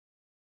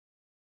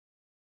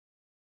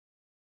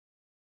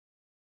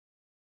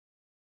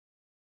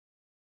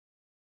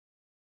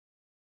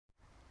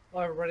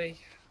Hi everybody,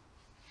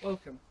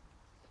 welcome.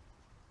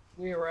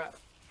 We're at,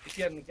 if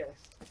you hadn't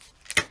guessed,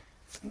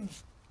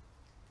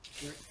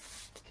 we're at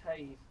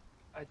Cave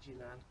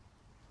Adullam,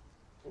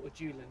 or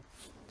Adullam.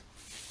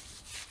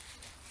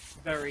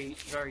 Very,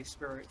 very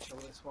spiritual,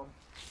 this one.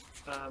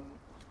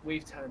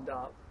 We've turned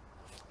up,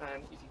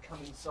 and if you come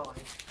inside,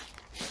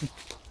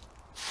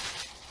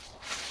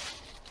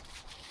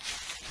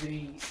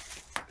 the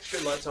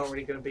strip lights aren't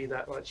really going to be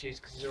that much use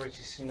because there's already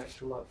just an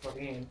extra light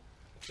plugging in.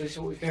 So this is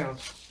what we found.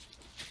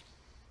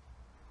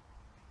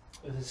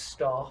 There's a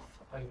staff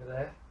over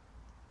there,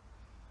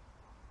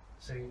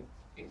 so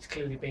it's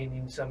clearly been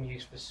in some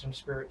use for some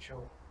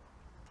spiritual,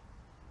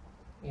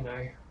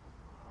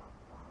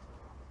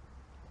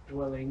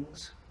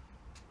 dwellings.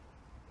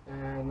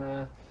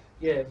 And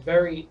yeah,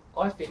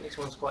 I think this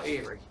one's quite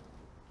eerie,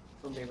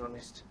 if I'm being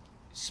honest.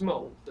 It's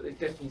small, but there's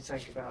definitely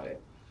something about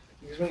it,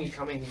 because when you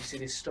come in you see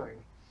this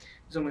stone.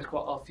 It's almost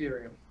quite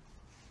Arthurian.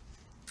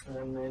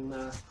 And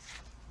then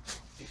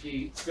if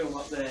you film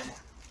up there,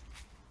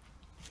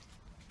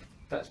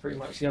 that's pretty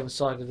much the other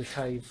side of the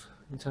cave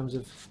in terms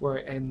of where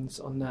it ends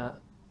on that.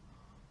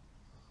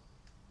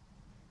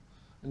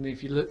 And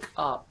if you look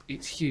up,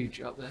 it's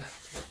huge up there.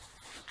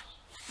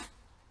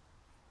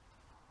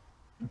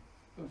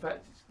 In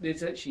fact,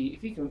 there's actually,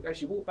 if you can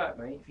actually walk back,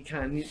 mate, if you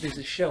can, there's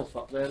a shelf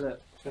up there,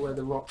 look, where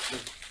the rocks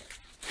have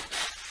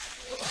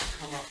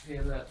come up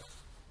here, look.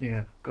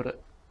 Yeah, got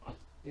it.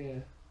 Yeah,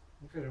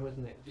 incredible,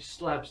 isn't it? Just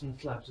slabs and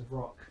slabs of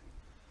rock.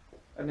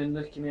 And then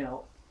looking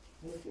out,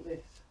 look at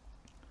this.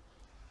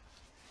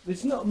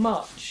 There's not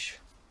much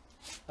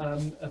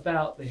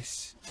about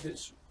this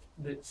that's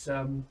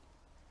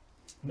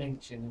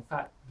mentioned. In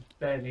fact,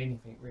 barely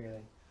anything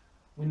really.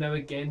 We know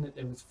again that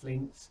there was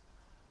flints.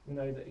 We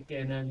know that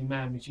again early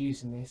man was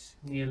using this.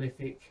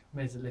 Neolithic,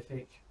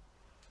 Mesolithic.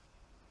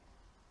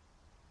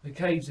 The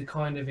caves are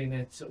kind of in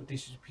a sort of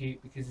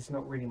disrepute because there's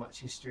not really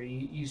much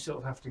history. You sort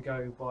of have to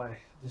go by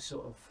the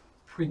sort of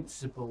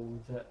principle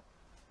that,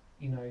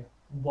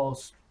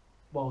 whilst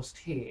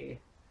here,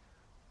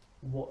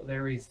 what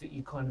there is that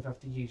you kind of have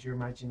to use your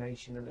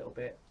imagination a little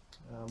bit.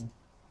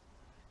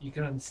 You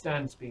can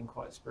understand it's being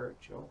quite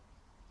spiritual.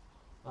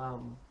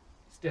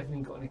 It's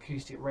definitely got an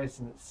acoustic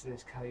resonance to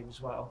this cave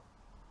as well.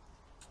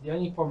 The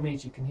only problem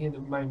is you can hear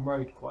the main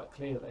road quite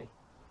clearly,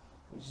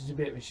 which is a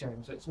bit of a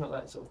shame. So it's not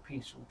that sort of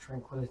peaceful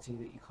tranquility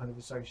that you kind of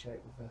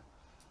associate with a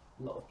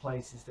lot of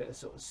places that are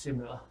sort of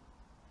similar,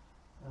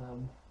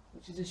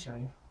 which is a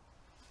shame.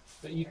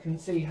 But you can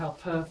see how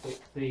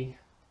perfect the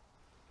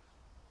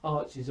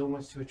arch is,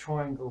 almost to a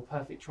triangle,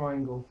 perfect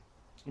triangle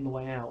on the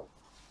way out.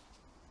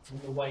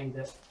 And the way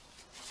that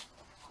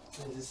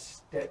there's a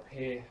step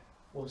here,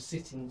 or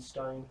sitting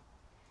stone,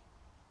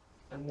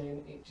 and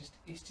then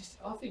it's just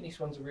I think this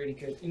one's really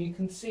good, and you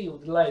can see all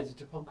the layers of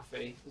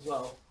topography as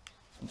well.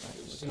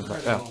 It's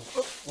incredible.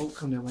 Oh,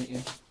 come down, mate.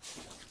 Yeah.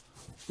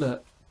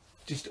 Look,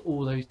 just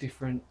all those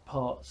different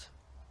parts.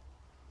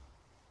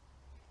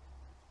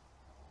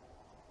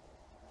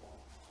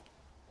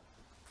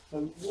 So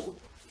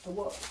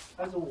what,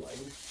 as always,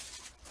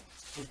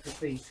 with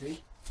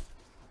graffiti,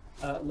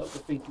 a lot of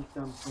graffiti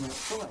done from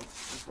outside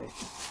of this.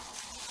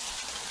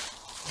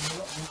 And a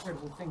lot of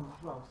incredible things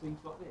as well. So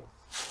you've got this.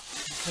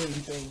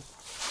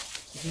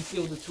 You can see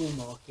all the tool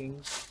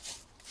markings.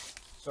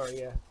 Sorry,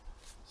 yeah.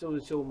 It's all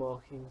the tool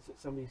markings that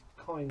somebody's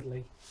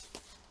kindly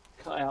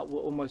cut out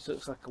what almost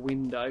looks like a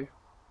window.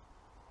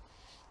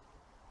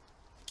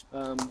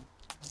 I'm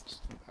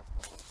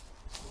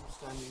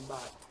standing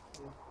back.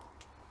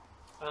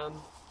 Yeah.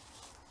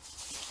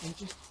 And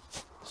just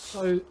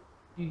so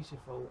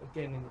beautiful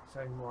again in its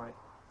own right.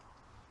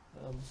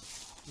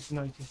 Just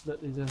notice that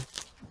there's a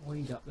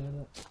weed up there,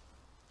 look,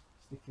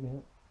 sticking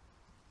out.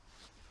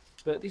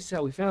 But this is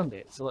how we found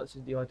it. So that's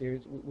the idea,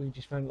 is we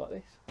just found it like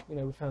this.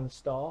 We found the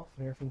staff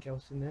and everything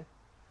else in there,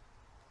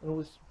 and all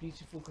this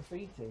beautiful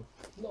graffiti.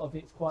 A lot of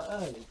it's quite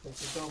early. For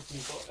example,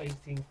 you've got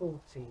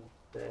 1840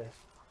 there.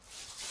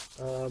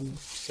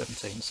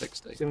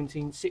 1760.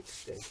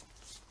 1760.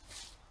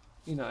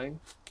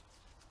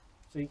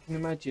 So you can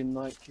imagine,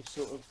 like, if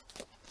sort of,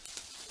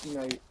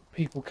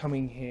 people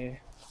coming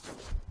here,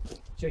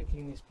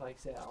 checking this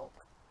place out,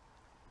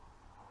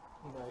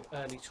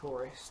 early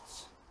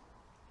tourists,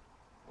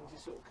 and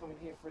just sort of coming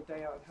here for a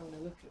day out and having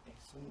a look at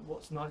this. And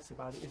what's nice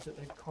about it is that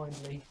they've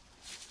kindly,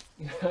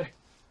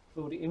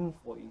 filled it in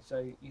for you, so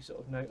you sort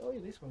of know, oh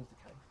yeah, this one's the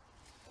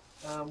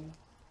cave.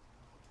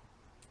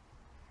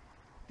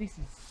 This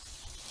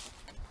is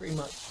pretty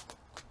much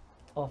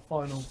our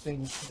final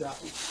thing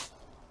today.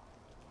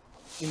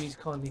 Jimmy's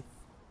kindly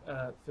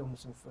filmed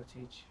some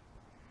footage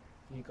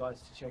for you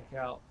guys to check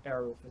out,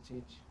 aerial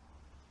footage,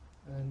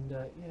 and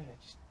yeah,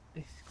 just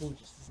this is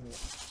gorgeous, isn't it?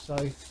 So,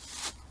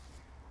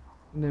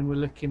 and then we're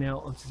looking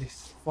out onto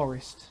this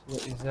forest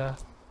that is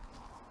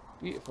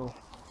beautiful.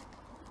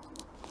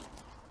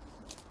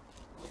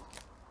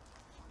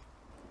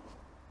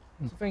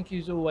 So thank you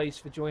as always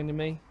for joining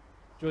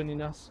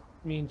us,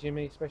 me and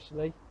Jimmy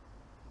especially.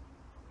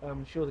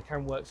 I'm sure the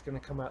camera work's going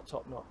to come out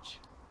top notch.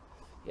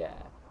 Yeah.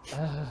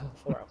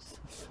 Or else.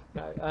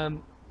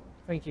 No,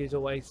 Thank you as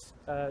always.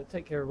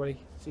 Take care, everybody.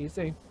 See you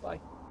soon. Bye.